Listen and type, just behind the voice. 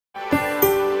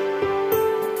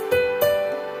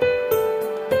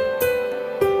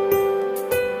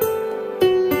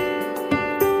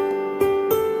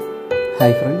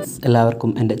Hi friends,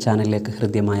 എല്ലാവർക്കും എൻ്റെ ചാനലിലേക്ക്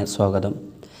ഹൃദ്യമായ സ്വാഗതം.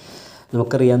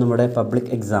 നമുക്കറിയാം, നമ്മുടെ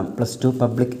പബ്ലിക് എക്സാം +2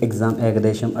 പബ്ലിക് എക്സാം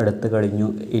ഏകദേശം അടുത്ത് കഴിഞ്ഞു.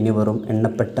 ഇനി വെറും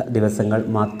എണ്ണപ്പെട്ട ദിവസങ്ങൾ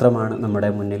മാത്രമാണ്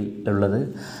നമ്മുടെ മുന്നിൽ ഉള്ളത്.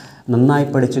 നന്നായി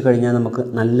പഠിച്ചു കഴിഞ്ഞാൽ നമുക്ക്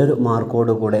നല്ലൊരു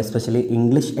മാർക്കോടുകൂടെ, എസ്പെഷ്യലി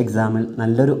ഇംഗ്ലീഷ് എക്സാമിൽ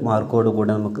നല്ലൊരു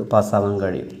മാർക്കോടുകൂടെ നമുക്ക് പാസ്സാവാൻ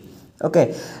കഴിയും. ഓക്കെ,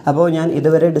 അപ്പോൾ ഞാൻ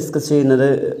ഇതുവരെ ഡിസ്കസ് ചെയ്യുന്നത്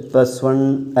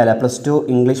 +2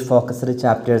 ഇംഗ്ലീഷ് ഫോക്കസ്ഡ്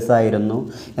ചാപ്റ്റേഴ്സ് ആയിരുന്നു.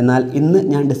 എന്നാൽ ഇന്ന്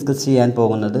ഞാൻ ഡിസ്കസ് ചെയ്യാൻ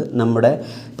പോകുന്നത് നമ്മുടെ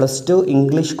 +2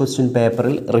 ഇംഗ്ലീഷ് ക്വസ്റ്റ്യൻ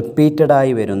പേപ്പറിൽ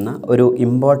റിപ്പീറ്റഡായി വരുന്ന ഒരു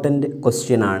ഇമ്പോർട്ടൻ്റ്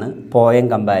ക്വസ്റ്റ്യനാണ് പോയം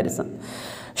കമ്പാരിസൺ.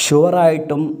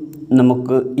 ഷുവറായിട്ടും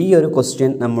നമുക്ക് ഈ ഒരു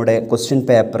ക്വസ്റ്റ്യൻ നമ്മുടെ ക്വസ്റ്റ്യൻ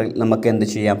പേപ്പറിൽ നമുക്ക് എന്ത്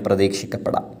ചെയ്യാം,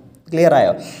 പ്രതീക്ഷിക്കപ്പെടാം. ക്ലിയർ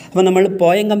ആയോ? അപ്പോൾ നമ്മൾ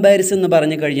പോയം കമ്പാരിസൺ എന്ന്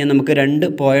പറഞ്ഞു കഴിഞ്ഞാൽ നമുക്ക് 2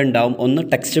 പോയം ഉണ്ടാവും. ഒന്ന്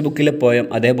ടെക്സ്റ്റ് ബുക്കിലെ പോയം,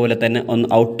 അതേപോലെ തന്നെ ഒന്ന്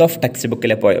ഔട്ട് ഓഫ് ടെക്സ്റ്റ്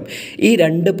ബുക്കിലെ പോയം. ഈ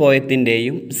 2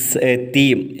 പോയത്തിൻ്റെയും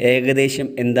തീം ഏകദേശം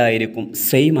എന്തായിരിക്കും,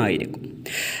 സെയിം ആയിരിക്കും.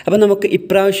 അപ്പോൾ നമുക്ക്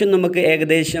ഇപ്രാവശ്യം നമുക്ക്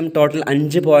ഏകദേശം ടോട്ടൽ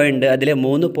 5 പോയുണ്ട്. അതിലെ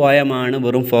 3 പോയമാണ്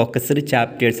വെറും ഫോക്കസ്ഡ്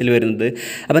ചാപ്റ്റേഴ്സിൽ വരുന്നത്.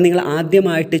 അപ്പോൾ നിങ്ങൾ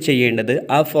ആദ്യമായിട്ട് ചെയ്യേണ്ടത്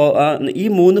ഈ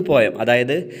 3 പോയം,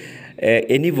 അതായത്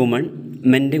എനി വുമൺ,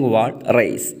 മെൻഡിങ് വാൾ,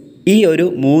 റൈസ്, ഈ ഒരു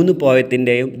 3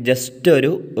 പോയത്തിൻ്റെയും ജസ്റ്റ് ഒരു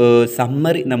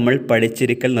സമ്മറി നമ്മൾ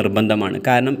പഠിച്ചിരിക്കൽ നിർബന്ധമാണ്.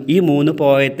 കാരണം ഈ 3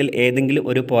 പോയത്തിൽ ഏതെങ്കിലും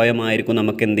ഒരു പോയമായിരിക്കും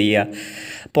നമുക്ക് എന്ത് ചെയ്യുക,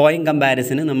 പോയം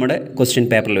കമ്പാരിസന് നമ്മുടെ ക്വസ്റ്റ്യൻ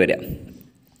പേപ്പറിൽ വരിക.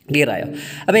 ക്ലിയർ ആയോ?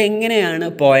 അപ്പോൾ എങ്ങനെയാണ്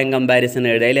പോയം കമ്പാരിസൺ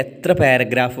എഴുതുക, അതിൽ എത്ര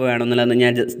പാരഗ്രാഫ് വേണമെന്നുള്ളത്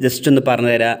ഞാൻ ജസ്റ്റ് ഒന്ന് പറഞ്ഞു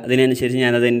തരാം. അതിനനുസരിച്ച്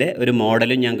ഞാനതിൻ്റെ ഒരു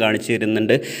മോഡലും ഞാൻ കാണിച്ചു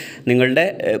തരുന്നുണ്ട്. നിങ്ങളുടെ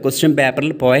ക്വസ്റ്റ്യൻ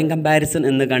പേപ്പറിൽ പോയം കമ്പാരിസൺ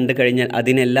എന്ന് കണ്ടു കഴിഞ്ഞാൽ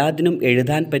അതിനെല്ലാത്തിനും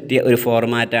എഴുതാൻ പറ്റിയ ഒരു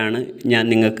ഫോർമാറ്റാണ് ഞാൻ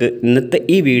നിങ്ങൾക്ക് ഇന്നത്തെ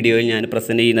ഈ വീഡിയോയിൽ ഞാൻ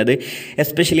പ്രസൻറ്റ് ചെയ്യുന്നത്,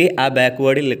 എസ്പെഷ്യലി ആ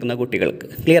ബാക്ക്വേർഡിൽ നിൽക്കുന്ന കുട്ടികൾക്ക്.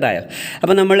 ക്ലിയർ ആയോ?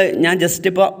 അപ്പോൾ ഞാൻ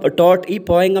ജസ്റ്റ് ഇപ്പോൾ ഈ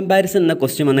പോയം കമ്പാരിസൺ എന്ന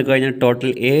ക്വസ്റ്റ്യൻ വന്നു കഴിഞ്ഞാൽ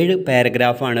ടോട്ടൽ 7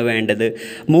 പാരഗ്രാഫാണ് വേണ്ടത്.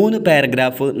 3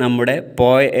 പാരഗ്രാഫ് നമ്മുടെ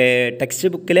ടെക്സ്റ്റ്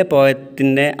ബുക്കിലെ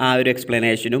പോയത്തിൻ്റെ ആ ഒരു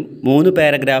എക്സ്പ്ലനേഷനും, 3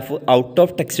 പാരഗ്രാഫ് ഔട്ട്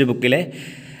ഓഫ് ടെക്സ്റ്റ് ബുക്കിലെ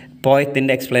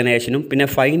പോയത്തിൻ്റെ എക്സ്പ്ലനേഷനും, പിന്നെ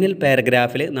ഫൈനൽ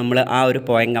പാരഗ്രാഫിൽ നമ്മൾ ആ ഒരു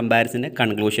പോയം കമ്പാരിസൻ്റെ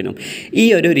കൺക്ലൂഷനും. ഈ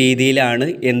ഒരു രീതിയിലാണ്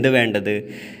എന്ത് വേണ്ടത്,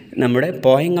 നമ്മുടെ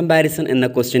പോയം കമ്പാരിസൺ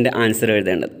എന്ന ക്വസ്റ്റ്യൻ്റെ ആൻസർ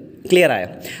എഴുതേണ്ടത്. ക്ലിയർ ആയോ?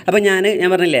 അപ്പോൾ ഞാൻ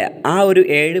പറഞ്ഞില്ലേ, ആ ഒരു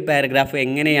 7 പാരഗ്രാഫ്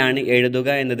എങ്ങനെയാണ് എഴുതുക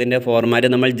എന്നതിൻ്റെ ഫോർമാറ്റ്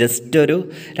നമ്മൾ ജസ്റ്റ് ഒരു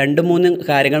 2-3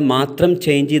 കാര്യങ്ങൾ മാത്രം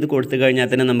ചേഞ്ച് ചെയ്ത് കൊടുത്തു കഴിഞ്ഞാൽ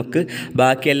തന്നെ നമുക്ക്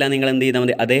ബാക്കിയെല്ലാം നിങ്ങൾ എന്ത് ചെയ്താൽ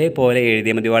മതി, അതേപോലെ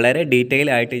എഴുതിയാൽ മതി. വളരെ ഡീറ്റെയിൽ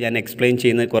ആയിട്ട് ഞാൻ എക്സ്പ്ലെയിൻ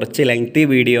ചെയ്യുന്നത് കുറച്ച് ലെങ്തി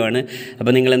വീഡിയോ ആണ്.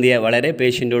 അപ്പോൾ നിങ്ങൾ എന്ത് ചെയ്യുക, വളരെ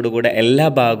പേഷ്യൻറ്റോടുകൂടെ എല്ലാ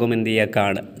ഭാഗവും എന്ത് ചെയ്യുക,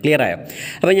 കാണുക. ക്ലിയർ ആയോ?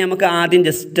 അപ്പോൾ നമുക്ക് ആദ്യം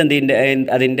ജസ്റ്റ്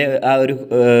അതിൻ്റെ ആ ഒരു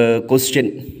ക്വസ്റ്റ്യൻ,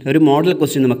 ഒരു മോഡൽ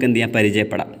ക്വസ്റ്റ്യൻ നമുക്ക് എന്ത് ചെയ്യാം,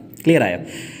 പരിചയപ്പെടാം. ക്ലിയർ ആയോ?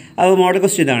 അപ്പോൾ മോഡൽ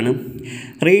ക്വസ്റ്റ്യൻ ഇതാണ്: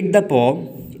 read the poem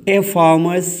A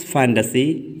farmers fantasy,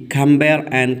 compare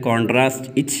and contrast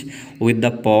it with the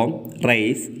poem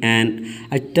rice and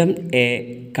attempt A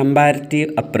comparative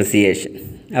appreciation.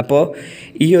 അപ്പോൾ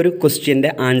ഈ ഒരു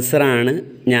ക്വസ്റ്റ്യൻ്റെ ആൻസറാണ്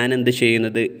ഞാൻ എന്ത്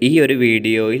ചെയ്യുന്നത്, ഈ ഒരു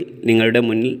വീഡിയോയിൽ നിങ്ങളുടെ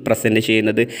മുന്നിൽ പ്രസൻറ്റ്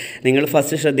ചെയ്യുന്നത്. നിങ്ങൾ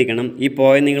ഫസ്റ്റ് ശ്രദ്ധിക്കണം, ഈ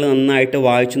പോയം നിങ്ങൾ നന്നായിട്ട്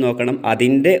വായിച്ചു നോക്കണം.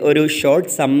 അതിൻ്റെ ഒരു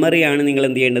ഷോർട്ട് സമ്മറിയാണ് നിങ്ങൾ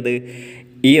എന്ത് ചെയ്യേണ്ടത്,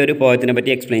 ഈ ഒരു പോയത്തിനെ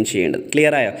പറ്റി എക്സ്പ്ലെയിൻ ചെയ്യേണ്ടത്.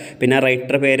 ക്ലിയർ ആയോ? പിന്നെ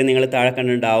റൈറ്റർ പേര് നിങ്ങൾ താഴെ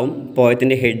കണ്ടിട്ടുണ്ടാവും,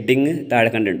 പോയത്തിൻ്റെ ഹെഡിങ്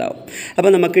താഴെ കണ്ടിട്ടുണ്ടാവും.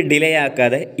 അപ്പോൾ നമുക്ക് ഡിലേ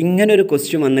ആക്കാതെ ഇങ്ങനൊരു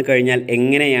ക്വസ്റ്റ്യൻ വന്നു കഴിഞ്ഞാൽ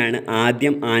എങ്ങനെയാണ്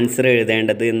ആദ്യം ആൻസർ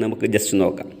എഴുതേണ്ടത് എന്ന് നമുക്ക് ജസ്റ്റ്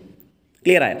നോക്കാം.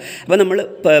 ക്ലിയർ ആയോ? അപ്പോൾ നമ്മൾ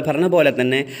പറഞ്ഞ പോലെ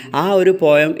തന്നെ ആ ഒരു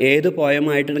പോയം ഏത്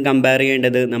പോയമായിട്ടാണ് കമ്പയർ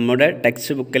ചെയ്യേണ്ടത്, നമ്മുടെ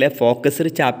ടെക്സ്റ്റ് ബുക്കിലെ ഫോക്കസ്ഡ്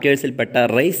ചാപ്റ്റേഴ്സിൽപ്പെട്ട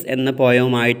റൈസ് എന്ന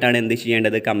പോയവുമായിട്ടാണ് എന്ത്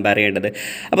ചെയ്യേണ്ടത്, കമ്പയർ ചെയ്യേണ്ടത്.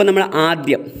 അപ്പോൾ നമ്മൾ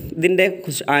ആദ്യം ഇതിൻ്റെ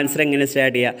ആൻസർ എങ്ങനെ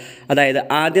സ്റ്റാർട്ട് ചെയ്യുക, അതായത്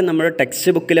ആദ്യം നമ്മുടെ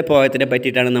ടെക്സ്റ്റ് ബുക്കിലെ പോയത്തിനെ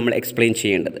പറ്റിയിട്ടാണ് നമ്മൾ എക്സ്പ്ലെയിൻ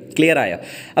ചെയ്യേണ്ടത്. ക്ലിയർ ആയോ?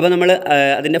 അപ്പോൾ നമ്മൾ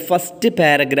അതിൻ്റെ ഫസ്റ്റ്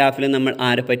പാരഗ്രാഫിൽ നമ്മൾ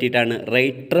ആരെ പറ്റിയിട്ടാണ്,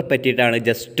 റൈറ്ററെ പറ്റിയിട്ടാണ്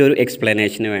ജസ്റ്റ് ഒരു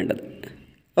എക്സ്പ്ലനേഷന് വേണ്ടത്.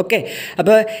 ഓക്കെ,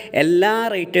 അപ്പോൾ എല്ലാ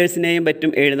റൈറ്റേഴ്സിനെയും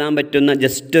എഴുതാൻ പറ്റുന്ന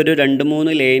ജസ്റ്റ് ഒരു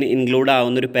 2-3 ലൈൻ ഇൻക്ലൂഡ്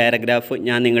ആവുന്നൊരു പാരഗ്രാഫ്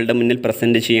ഞാൻ നിങ്ങളുടെ മുന്നിൽ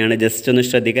പ്രസൻറ്റ് ചെയ്യുകയാണ്. ജസ്റ്റ് ഒന്ന്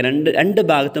ശ്രദ്ധിക്കുക, രണ്ട്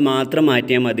ഭാഗത്ത് മാത്രം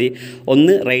മാറ്റിയാൽ മതി.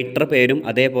 ഒന്ന് റൈറ്റർ പേരും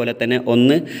അതേപോലെ തന്നെ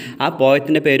ഒന്ന് ആ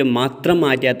പോയത്തിൻ്റെ പേരും മാത്രം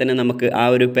മാറ്റിയാൽ തന്നെ നമുക്ക് ആ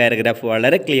ഒരു പാരഗ്രാഫ്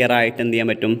വളരെ ക്ലിയർ ആയിട്ട് എന്ത് ചെയ്യാൻ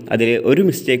പറ്റും, അതിൽ ഒരു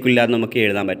മിസ്റ്റേക്കും ഇല്ലാതെ നമുക്ക്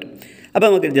എഴുതാൻ പറ്റും. അപ്പോൾ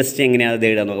നമുക്ക് ജസ്റ്റ് എങ്ങനെയാണ് അത്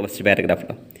എഴുതാൻ നോക്കാം. First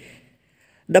പാരഗ്രാഫിലോ: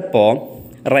 the poem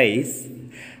rice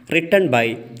written by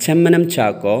Chemmanam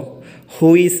Chacko, who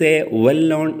is a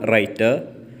well-known writer.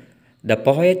 The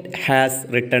poet has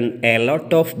written a lot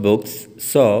of books,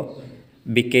 so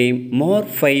became more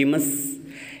famous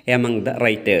among the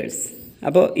writers.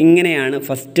 അപ്പോൾ ഇങ്ങനെയാണ്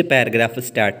ഫസ്റ്റ് പാരഗ്രാഫ്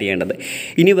സ്റ്റാർട്ട് ചെയ്യേണ്ടത്.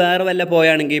 ഇനി വേറെ വല്ല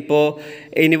പോയാണെങ്കിൽ ഇപ്പോൾ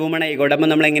എനി വുമൺ ആയിക്കോട്ടെ.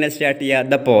 അപ്പോൾ നമ്മളെങ്ങനെ സ്റ്റാർട്ട് ചെയ്യുക,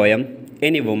 the poem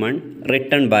any woman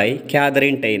written by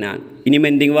Catherine Tynan. ഇനി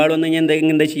മെൻഡിങ് വാൾ വന്നു കഴിഞ്ഞാൽ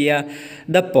എന്താ ചെയ്യുക,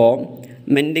 the poem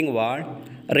mending wall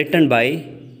written by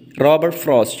Robert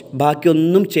frost.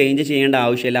 ബാക്കിയൊന്നും ചേഞ്ച് ചെയ്യേണ്ട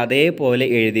ആവശ്യമില്ല, അതേപോലെ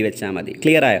എഴുതി വെച്ചാൽ മതി.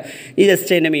 ക്ലിയർ ആയോ? ഈ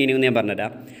ജസ്റ്റ് അതിൻ്റെ മീനിങ് ഞാൻ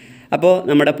പറഞ്ഞുതരാം. അപ്പോൾ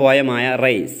നമ്മുടെ പോയമായ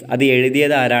റൈസ് അത്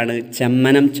എഴുതിയത് ആരാണ്?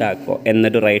 ചെമ്മനം ചാക്കോ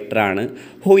എന്നൊരു റൈറ്ററാണ്.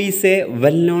 Who is A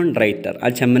well known writer. ആ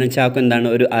ചെമ്മനം ചാക്കോ എന്താണ്?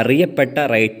 ഒരു അറിയപ്പെട്ട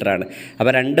റൈറ്ററാണ്.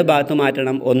 അപ്പോൾ രണ്ട് ഭാഗത്ത്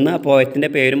മാറ്റണം. ഒന്ന്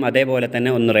പോയറ്റിൻ്റെ പേരും അതേപോലെ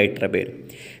തന്നെ ഒന്ന് റൈറ്ററുടെ പേരും.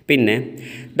 പിന്നെ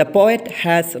the poet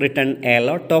has written a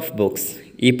lot of books.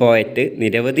 ഈ പോയറ്റ്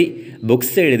നിരവധി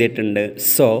ബുക്സ് എഴുതിയിട്ടുണ്ട്.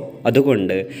 സോ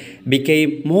അതുകൊണ്ട്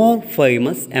became more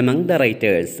famous among the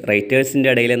റൈറ്റേഴ്സിൻ്റെ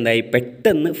ഇടയിൽ എന്തായി?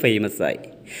 പെട്ടെന്ന് ഫേമസ് ആയി.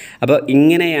 അപ്പോൾ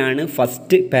ഇങ്ങനെയാണ്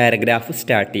ഫസ്റ്റ് പാരഗ്രാഫ്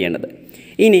സ്റ്റാർട്ട് ചെയ്യേണ്ടത്.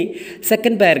 ഇനി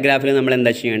സെക്കൻഡ് പാരഗ്രാഫിൽ നമ്മൾ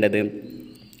എന്താ ചെയ്യേണ്ടത്?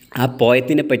 ആ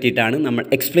പോയത്തിനെ പറ്റിയിട്ടാണ് നമ്മൾ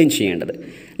എക്സ്പ്ലെയിൻ ചെയ്യേണ്ടത്.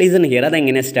 Listen here.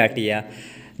 അതെങ്ങനെ സ്റ്റാർട്ട് ചെയ്യുക?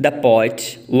 The poet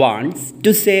wants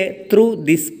to say through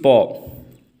this പോം.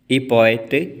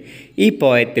 ഈ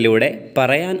പോയത്തിലൂടെ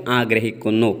പറയാൻ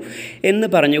ആഗ്രഹിക്കുന്നു എന്ന്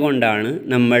പറഞ്ഞുകൊണ്ടാണ്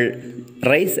നമ്മൾ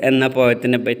റൈസ് എന്ന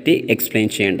പോയത്തിനെ പറ്റി എക്സ്പ്ലെയിൻ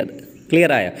ചെയ്യേണ്ടത്.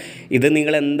 ക്ലിയർ ആയോ? ഇത്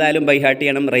നിങ്ങൾ എന്തായാലും ബൈ ഹാർട്ട്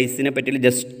ചെയ്യണം. റൈസിനെ പറ്റി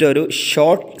ജസ്റ്റ് ഒരു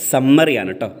ഷോർട്ട്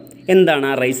സമ്മറിയാണ് കേട്ടോ. എന്താണ്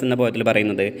ആ റൈസ് എന്ന പോയത്തിൽ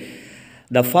പറയുന്നത്?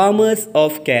 The farmers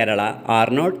of Kerala are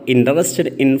not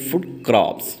interested in food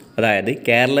crops. അതായത്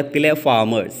കേരളത്തിലെ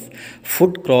ഫാമേഴ്സ്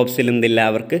ഫുഡ് ക്രോപ്സിൽ എന്തില്ല?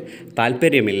 അവർക്ക്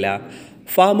താല്പര്യമില്ല.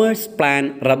 Farmers plan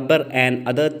rubber and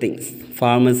other things.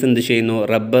 Farmers എന്ത് ചെയ്യുന്നു?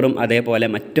 റബ്ബറും അതേപോലെ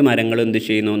മറ്റു മരങ്ങളും എന്ത്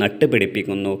ചെയ്യുന്നു?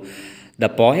 നട്ടുപിടിപ്പിക്കുന്നു. The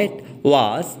poet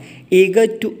was eager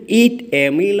to eat A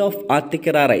meal of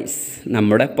ആത്തിക്കറ rice.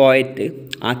 നമ്മുടെ പോയറ്റ്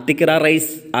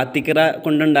ആത്തിക്കറ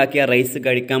കൊണ്ടുണ്ടാക്കിയ റൈസ്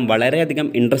കഴിക്കാൻ വളരെയധികം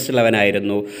ഇൻട്രസ്റ്റ്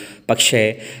ഉള്ളവനായിരുന്നു. പക്ഷേ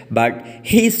but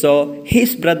he so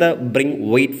his brother bring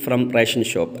wait from ration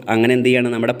shop. അങ്ങനെ എന്ത്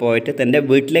ചെയ്യണം? നമ്മുടെ പോയറ്റ് തൻ്റെ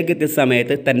വീട്ടിലേക്ക് എത്തിയ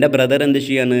സമയത്ത് തൻ്റെ ബ്രദർ എന്ത്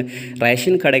ചെയ്യാണ്?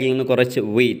 റേഷൻ കടയിൽ നിന്ന് കുറച്ച്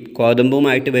വെയിറ്റ്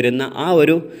ഗോതമ്പുമായിട്ട് വരുന്ന ആ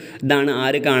ഒരു ഇതാണ്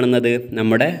ആര് കാണുന്നത്?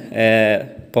 നമ്മുടെ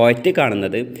പോയറ്റ്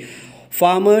കാണുന്നത്.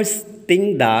 Farmers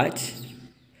think that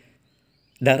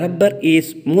the rubber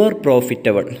is more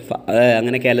profitable.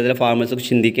 അങ്ങനെ കേരളത്തിലെ ഫാമേഴ്സൊക്കെ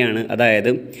ചിന്തിക്കുകയാണ്. അതായത്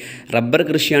റബ്ബർ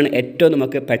കൃഷിയാണ് ഏറ്റവും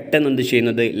നമുക്ക് പെട്ടെന്ന് എന്ത്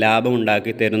ചെയ്യുന്നത്? ലാഭം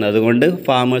ഉണ്ടാക്കി തരുന്നത്. അതുകൊണ്ട്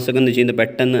ഫാമേഴ്സൊക്കെ എന്ത് ചെയ്യുന്നത്?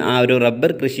 പെട്ടെന്ന് ആ ഒരു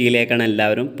റബ്ബർ കൃഷിയിലേക്കാണ്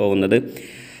എല്ലാവരും പോകുന്നത്.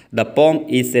 The poem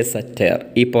is A satire.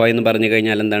 ഈ പോയെന്ന് പറഞ്ഞു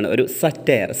കഴിഞ്ഞാൽ എന്താണ്? ഒരു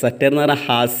സറ്റയർ എന്ന് പറഞ്ഞാൽ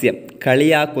ഹാസ്യം,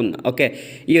 കളിയാക്കുന്ന ഓക്കെ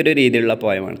ഈ ഒരു രീതിയിലുള്ള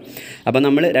പോയമാണ്. അപ്പോൾ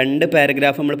നമ്മൾ രണ്ട്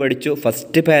പാരഗ്രാഫ് നമ്മൾ പഠിച്ചു.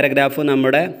 ഫസ്റ്റ് പാരഗ്രാഫ്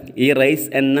നമ്മുടെ ഈ റൈസ്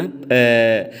എന്ന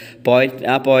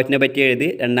ആ പോയറ്റിനെ പറ്റി എഴുതി.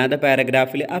 രണ്ടാമത്തെ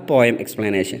പാരഗ്രാഫിൽ ആ പോയം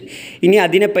എക്സ്പ്ലനേഷൻ. ഇനി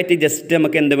അതിനെപ്പറ്റി ജസ്റ്റ്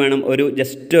നമുക്ക് എന്ത് വേണം?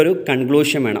 ജസ്റ്റ് ഒരു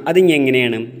കൺക്ലൂഷൻ വേണം. അതിനി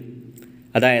എങ്ങനെയാണ്?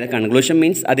 അതായത് conclusion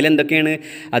means അതിലെന്തൊക്കെയാണ്?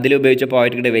 അതിലുപയോഗിച്ച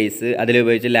poetic device,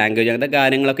 അതിലുപയോഗിച്ച language, അങ്ങനത്തെ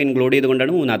കാര്യങ്ങളൊക്കെ ഇൻക്ലൂഡ്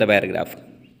ചെയ്തുകൊണ്ടാണ് മൂന്നാമത്തെ പാരഗ്രാഫ്.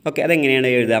 ഓക്കെ, അതെങ്ങനെയാണ്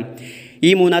എഴുതാം?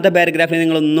 ഈ മൂന്നാമത്തെ പാരഗ്രാഫിൽ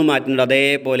നിങ്ങളൊന്നും മാറ്റുന്നുണ്ടോ?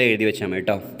 അതേപോലെ എഴുതി വെച്ചാൽ മതി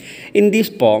കേട്ടോ. ഇൻ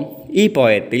ദിസ് പോം, ഈ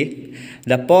പോയത്തിൽ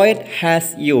the poet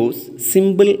has use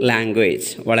simple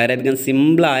language. വളരെയധികം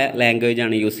സിമ്പിളായ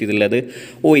ലാംഗ്വേജാണ് യൂസ് ചെയ്തിട്ടുള്ളത്.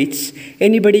 Which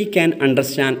anybody can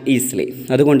understand easily.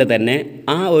 അതുകൊണ്ട് തന്നെ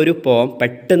ആ ഒരു പോം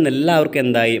പെട്ടെന്ന് എല്ലാവർക്കും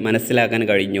എന്തായി? മനസ്സിലാക്കാൻ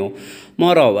കഴിഞ്ഞു.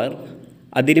 മോറോവർ,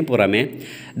 അതിന് പുറമെ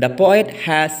the poet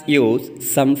has use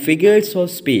some figures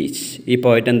of speech. ഈ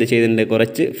പോയറ്റ് എന്ത് ചെയ്തിട്ടുണ്ട്?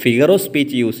 കുറച്ച് ഫിഗർ ഓഫ്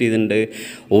സ്പീച്ച് യൂസ് ചെയ്തിട്ടുണ്ട്.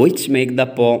 Which make the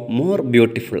poem more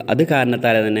beautiful. അത്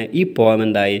കാരണത്താൽ തന്നെ ഈ പോയം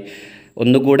എന്തായി?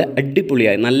 ഒന്നുകൂടെ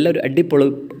അടിപൊളിയായി, നല്ലൊരു അടിപൊളി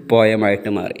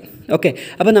പോയമായിട്ട് മാറി. ഓക്കെ,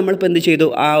 അപ്പോൾ നമ്മളിപ്പോൾ എന്ത് ചെയ്തു?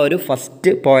 ആ ഒരു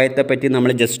ഫസ്റ്റ് പോയത്തെ പറ്റി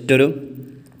നമ്മൾ ജസ്റ്റ് ഒരു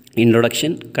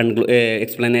ഇൻട്രൊഡക്ഷൻ,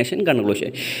 എക്സ്പ്ലനേഷൻ,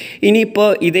 കൺക്ലൂഷൻ.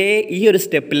 ഇനിയിപ്പോൾ ഈ ഒരു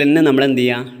സ്റ്റെപ്പിൽ തന്നെ നമ്മൾ എന്ത്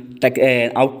ചെയ്യുക?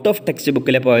 ഔട്ട് ഓഫ് ടെക്സ്റ്റ്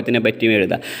ബുക്കിലെ പോയത്തിനെ പറ്റിയും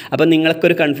എഴുതാം. അപ്പോൾ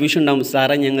നിങ്ങൾക്കൊരു കൺഫ്യൂഷൻ ഉണ്ടാകും.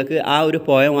 സാറേ, ഞങ്ങൾക്ക് ആ ഒരു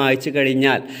പോയം വായിച്ചു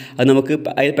കഴിഞ്ഞാൽ അത് നമുക്ക്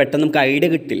അതിൽ പെട്ടെന്ന് നമുക്ക് ഐഡിയ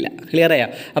കിട്ടില്ല. ക്ലിയർ ആയോ?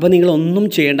 അപ്പോൾ നിങ്ങളൊന്നും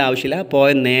ചെയ്യേണ്ട ആവശ്യമില്ല.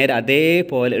 പോയം നേരെ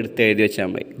അതേപോലെ എടുത്ത് എഴുതി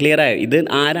വെച്ചാൽ മതി. ക്ലിയർ ആയോ? ഇത്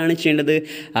ആരാണ് ചെയ്യേണ്ടത്?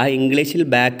 ആ ഇംഗ്ലീഷിൽ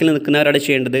ബാക്കിൽ നിൽക്കുന്നവരാണ്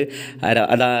ചെയ്യേണ്ടത്.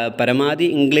 പരമാവധി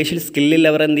ഇംഗ്ലീഷിൽ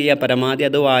സ്കില്ലുള്ളവർ എന്ത് ചെയ്യുക? പരമാവധി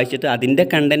അത് വായിച്ചിട്ട് അതിൻ്റെ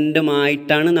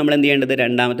കണ്ടൻറ്റുമായിട്ടാണ് നമ്മൾ എന്ത് ചെയ്യേണ്ടത്?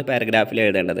 രണ്ടാമത്തെ പാരഗ്രാഫിൽ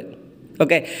എഴുതേണ്ടത്.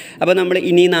 ഓക്കെ, അപ്പോൾ നമ്മൾ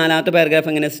ഇനി നാലാമത്തെ പാരഗ്രാഫ്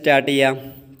എങ്ങനെ സ്റ്റാർട്ട് ചെയ്യാം?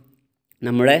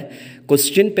 നമ്മുടെ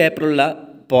ക്വസ്റ്റ്യൻ പേപ്പറുള്ള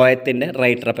പോയത്തിൻ്റെ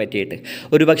റൈറ്ററെ പറ്റിയിട്ട്.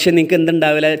 ഒരു പക്ഷേ നിങ്ങൾക്ക്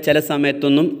എന്തുണ്ടാവില്ല, ചില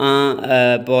സമയത്തൊന്നും ആ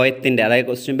പോയത്തിൻ്റെ, അതായത്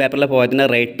ക്വസ്റ്റ്യൻ പേപ്പറിലെ പോയത്തിൻ്റെ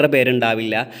റൈറ്ററെ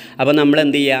പേരുണ്ടാവില്ല. അപ്പോൾ നമ്മൾ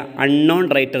എന്ത് ചെയ്യുക? അൺനോൺ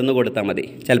റൈറ്റർ എന്ന് കൊടുത്താൽ മതി.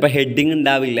 ചിലപ്പോൾ ഹെഡിങ്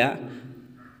ഉണ്ടാവില്ല.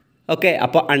 ഓക്കെ,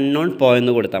 അപ്പോൾ അൺനോൺ പോയം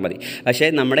എന്ന് കൊടുത്താൽ മതി. പക്ഷേ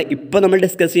ഇപ്പോൾ നമ്മൾ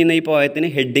ഡിസ്കസ് ചെയ്യുന്ന ഈ പോയത്തിന്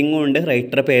ഹെഡിങ്ങും ഉണ്ട്,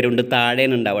 റൈറ്ററെ പേരുണ്ട്,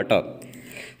 താഴേന്ന് ഉണ്ടാവും കേട്ടോ.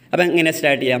 അപ്പോൾ എങ്ങനെ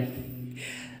സ്റ്റാർട്ട് ചെയ്യാം?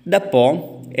 The poem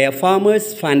A farmers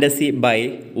fantasy by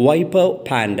Vaibhav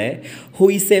Pandey, who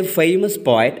is A famous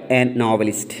poet and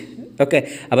novelist. Okay,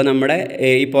 അപ്പോൾ നമ്മുടെ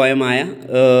ഈ പോയമായ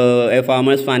A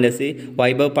farmers fantasy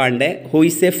Vaibhav Pandey, who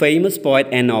is A famous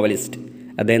poet and novelist.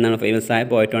 അദ്ദേഹം ഫേമസ് ആയ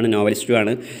പോയറ്റുമാണ്,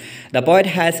 നോവലിസ്റ്റുമാണ്. The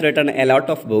poet has written a lot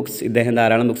of books. ഇദ്ദേഹം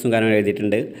ധാരാളം ബുക്സും കാര്യങ്ങളും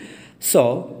എഴുതിയിട്ടുണ്ട്. So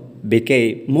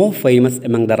became more famous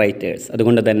among the writers.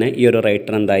 അതുകൊണ്ട് തന്നെ ഈ ഒരു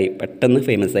റൈറ്റർ എന്തായി പെട്ടെന്ന്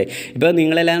ഫേമസ് ആയി. ഇപ്പോൾ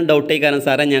നിങ്ങളെല്ലാം ഡൗട്ട് ആയി കാരണം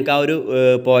സാറേ ഞങ്ങൾക്ക് ആ ഒരു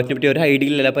പോയറ്റിനെ പറ്റി ഒരു ഐഡിയ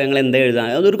ഇല്ലല്ലോ, അപ്പോൾ ഞങ്ങൾ എന്താ എഴുതാം?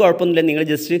 അതൊരു കുഴപ്പമൊന്നുമില്ല, നിങ്ങൾ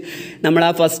ജസ്റ്റ് നമ്മൾ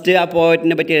ആ ഫസ്റ്റ് ആ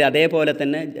പോയറ്റിനെ പറ്റി അതേപോലെ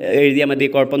തന്നെ എഴുതിയാൽ മതി,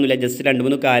 കുഴപ്പമൊന്നുമില്ല. ജസ്റ്റ്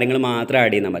 2-3 കാര്യങ്ങൾ മാത്രം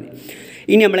ആഡ് ചെയ്താൽ മതി.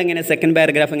 ഇനി നമ്മളെങ്ങനെ സെക്കൻഡ്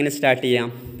പാരഗ്രാഫ് എങ്ങനെ സ്റ്റാർട്ട് ചെയ്യാം?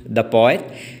 The poet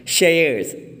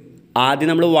shares. ആദ്യം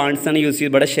നമ്മൾ വൺസ് ആണ് യൂസ്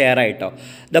ചെയ്ത്, ഇവിടെ ഷെയർ ആയിട്ടോ.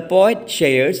 The poet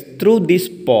shares through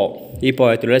this പോം. ഈ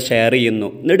പോയത്തിലൂടെ ഷെയർ ചെയ്യുന്നു.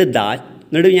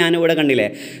 എന്നിട്ട് ഞാനിവിടെ കണ്ടില്ലേ,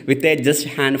 with a just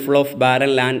handful of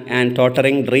barren land and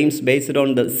ടോട്ടറിങ് dreams based on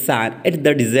the sand at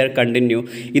the desire continue.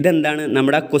 ഇതെന്താണ്?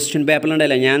 നമ്മുടെ ആ ക്വസ്റ്റ്യൻ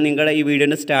പേപ്പറിലുണ്ടല്ലോ, ഞാൻ നിങ്ങളുടെ ഈ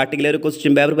വീഡിയോൻ്റെ സ്റ്റാർട്ടിങ്ങിൽ ഒരു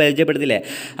ക്വസ്റ്റ്യൻ പേപ്പർ പരിചയപ്പെടുത്തില്ലേ,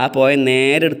 ആ പോയ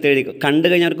നേരെ എടുത്ത് എഴുതി. കണ്ടു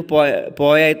കഴിഞ്ഞാൽ അവർക്ക്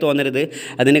പോയായി തോന്നരുത്,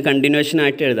 അതിന്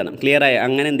കണ്ടിന്യൂഷനായിട്ട് എഴുതണം. ക്ലിയർ ആയി?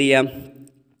 അങ്ങനെ എന്ത് ചെയ്യാം,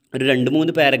 ഒരു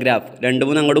 2-3 പാരഗ്രാഫ്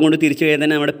 2-3 അങ്ങോട്ടും ഇങ്ങോട്ടും തിരിച്ച്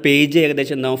എഴുതാൻ നമ്മുടെ പേജ്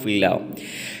ഏകദേശം എന്താവും, ഫില്ലാവും.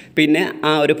 പിന്നെ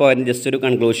ആ ഒരു പോയിന്റ് ജസ്റ്റ് ഒരു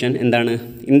കൺക്ലൂഷൻ എന്താണ്?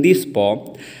 ഇൻ ദിസ് പോം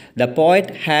the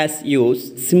poet has use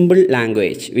simple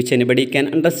language which anybody can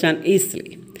understand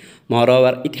easily.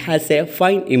 Moreover it has A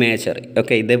fine imagery.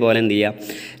 Okay, ഇതേപോലെ എന്ത്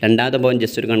ചെയ്യുക, രണ്ടാമത്തെ പോയിന്റ്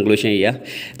ജസ്റ്റ് ഒരു കൺക്ലൂഷൻ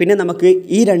ചെയ്യുക. പിന്നെ നമുക്ക്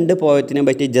ഈ 2 പോയറ്റിനെ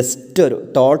പറ്റി ജസ്റ്റ് ഒരു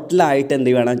ടോട്ടലായിട്ട് എന്ത്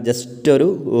വേണം, ജസ്റ്റ് ഒരു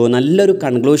നല്ലൊരു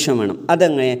കൺക്ലൂഷൻ വേണം.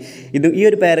 അതെങ്ങനെ? ഈ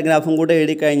ഒരു പാരഗ്രാഫും കൂടെ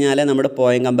എഴുതി കഴിഞ്ഞാലേ നമ്മുടെ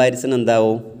പോയം കമ്പാരിസൺ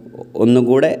എന്താവും, ഒന്നും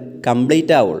കൂടെ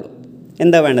കംപ്ലീറ്റ് ആവുള്ളൂ.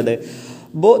 എന്താ വേണ്ടത്?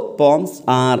 Both poems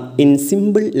are in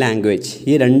simple language.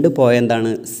 ഈ 2 പോയം എന്താണ്,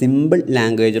 simple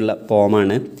ലാംഗ്വേജുള്ള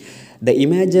പോമാണ്. The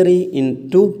imagery in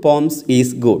 2 poems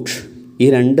is good. ഈ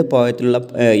 2 പോയത്തിലുള്ള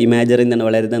ഇമാജറി തന്നെ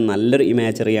വളരെ നല്ലൊരു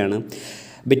ഇമാജറിയാണ്.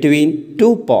 ബിറ്റ്വീൻ 2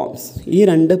 പോംസ്, ഈ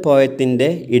 2 പോയത്തിൻ്റെ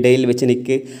ഇടയിൽ വെച്ച്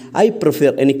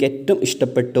എനിക്ക് ഏറ്റവും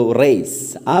ഇഷ്ടപ്പെട്ടു റേസ്.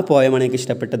 ആ പോയമാണ് എനിക്ക്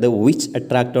ഇഷ്ടപ്പെട്ടത്. വിച്ച്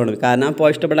അട്രാക്റ്റ് ആണ്, കാരണം ആ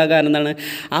പോയം ഇഷ്ടപ്പെടാൻ കാരണം എന്താണ്,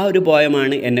 ആ ഒരു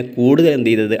പോയമാണ് എന്നെ കൂടുതൽ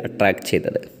എന്ത് ചെയ്തത്, അട്രാക്റ്റ്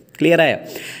ചെയ്തത്. ക്ലിയറായോ?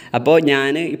 അപ്പോൾ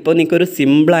ഇപ്പോൾ നിങ്ങൾക്കൊരു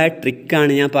സിമ്പിളായ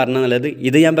ട്രിക്കാണ് ഞാൻ പറഞ്ഞത്.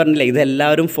 ഇത് ഞാൻ പറഞ്ഞില്ല,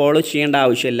 ഇതെല്ലാവരും ഫോളോ ചെയ്യേണ്ട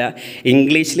ആവശ്യമില്ല.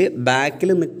 ഇംഗ്ലീഷിൽ ബാക്കിൽ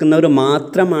നിൽക്കുന്നവർ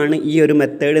മാത്രമാണ് ഈ ഒരു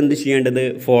മെത്തേഡ് എന്ത് ചെയ്യേണ്ടത്,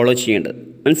 ഫോളോ ചെയ്യേണ്ടത്.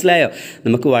 മനസ്സിലായോ?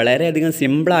 നമുക്ക് വളരെയധികം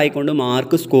സിമ്പിളായിക്കൊണ്ട്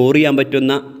മാർക്ക് സ്കോർ ചെയ്യാൻ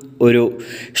പറ്റുന്ന ഒരു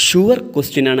ഷുവർ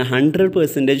ക്വസ്റ്റ്യനാണ്,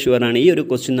 100% ഷുവറാണ്. ഈ ഒരു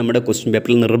ക്വസ്റ്റ്യൻ നമ്മുടെ ക്വസ്റ്റ്യൻ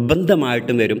പേപ്പറിൽ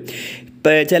നിർബന്ധമായിട്ടും വരും.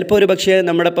 ഇപ്പോൾ ചിലപ്പോൾ ഒരു പക്ഷേ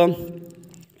നമ്മുടെ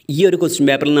ഈ ഒരു ക്വസ്റ്റ്യൻ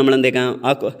പേപ്പറിൽ നമ്മൾ എന്തേക്കാം,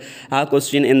 ആ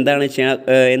ക്വസ്റ്റ്യൻ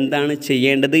എന്താണ്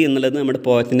ചെയ്യേണ്ടത് എന്നുള്ളത് നമ്മുടെ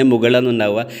പോയത്തിൻ്റെ മുകളിലാണ്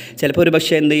ഉണ്ടാവുക. ചിലപ്പോൾ ഒരു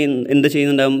പക്ഷേ എന്ത്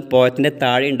ചെയ്യുന്നുണ്ടാവും, പോയത്തിൻ്റെ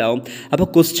താഴെ ഉണ്ടാവും. അപ്പോൾ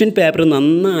ക്വസ്റ്റ്യൻ പേപ്പർ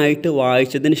നന്നായിട്ട്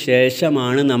വായിച്ചതിന്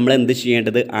ശേഷമാണ് നമ്മൾ എന്ത്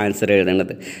ചെയ്യേണ്ടത്, ആൻസർ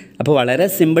എഴുതേണ്ടത്. അപ്പോൾ വളരെ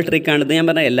സിമ്പിൾ ട്രിക്കാണിത്. ഞാൻ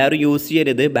പറഞ്ഞാൽ എല്ലാവരും യൂസ്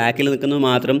ചെയ്യരുത്, ബാക്കിൽ നിൽക്കുന്നത്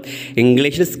മാത്രം.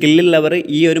 ഇംഗ്ലീഷിൽ സ്കില്ലുള്ളവർ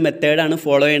ഈ ഒരു മെത്തേഡാണ്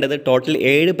ഫോളോ ചെയ്യേണ്ടത്. ടോട്ടൽ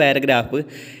 7 പാരഗ്രാഫ്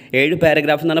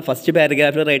എന്ന് പറഞ്ഞാൽ ഫസ്റ്റ്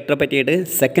പാരഗ്രാഫിൽ റൈറ്ററെ പറ്റിയിട്ട്,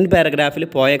 സെക്കൻഡ് പാരഗ്രാഫിൽ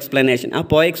പോയ എക്സ്പ്ലനേഷൻ. ആ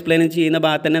പോയ എക്സ്പ്ലെയിൻ ചെയ്യുന്ന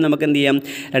ഭാഗത്ത് തന്നെ നമുക്ക് എന്ത് ചെയ്യാം,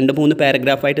 2-3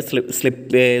 പാരഗ്രാഫായിട്ട്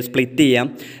സ്പ്ലിറ്റ് ചെയ്യാം.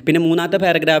 പിന്നെ മൂന്നാമത്തെ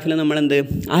പാരഗ്രാഫിൽ നമ്മളെന്ത്,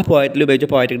 ആ പോയറ്റിൽ ഉപയോഗിച്ച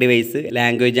പോയറ്റിക് ഡിവൈസ്,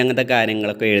 ലാംഗ്വേജ്, അങ്ങനത്തെ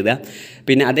കാര്യങ്ങളൊക്കെ എഴുതുക.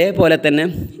 പിന്നെ അതേപോലെ തന്നെ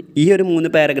ഈ ഒരു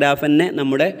 3 പാരഗ്രാഫ് തന്നെ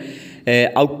നമ്മുടെ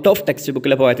ഔട്ട് ഓഫ് ടെക്സ്റ്റ്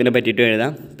ബുക്കിലെ പോയത്തിനെ പറ്റിയിട്ട്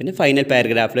എഴുതാം. പിന്നെ ഫൈനൽ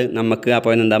പാരഗ്രാഫിൽ നമുക്ക് ആ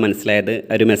പോയം എന്താ മനസ്സിലായത്,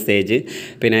 ഒരു മെസ്സേജ്,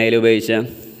 പിന്നെ അതിൽ ഉപയോഗിച്ച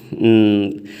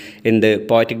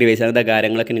പോയറ്റിക് ഡിവൈസ്, അങ്ങനത്തെ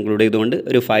കാര്യങ്ങളൊക്കെ ഇൻക്ലൂഡ് ചെയ്തുകൊണ്ട്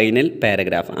ഒരു ഫൈനൽ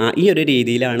പാരഗ്രാഫ്. ഈ ഒരു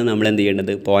രീതിയിലാണ് നമ്മൾ എന്ത്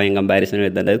ചെയ്യേണ്ടത്, പോയം കമ്പാരിസൺ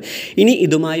എഴുതേണ്ടത്. ഇനി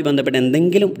ഇതുമായി ബന്ധപ്പെട്ട്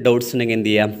എന്തെങ്കിലും ഡൗട്ട്സ് ഉണ്ടെങ്കിൽ എന്ത്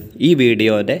ചെയ്യാം, ഈ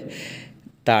വീഡിയോയുടെ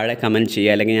താഴെ കമൻറ്റ്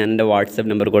ചെയ്യുക, അല്ലെങ്കിൽ ഞാൻ എൻ്റെ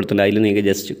വാട്സപ്പ് നമ്പർ കൊടുത്തിട്ടുണ്ട്, അതിൽ നിങ്ങൾക്ക്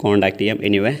ജസ്റ്റ് കോൺടാക്റ്റ് ചെയ്യാം.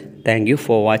 Anyway, thank you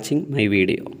for watching my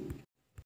video.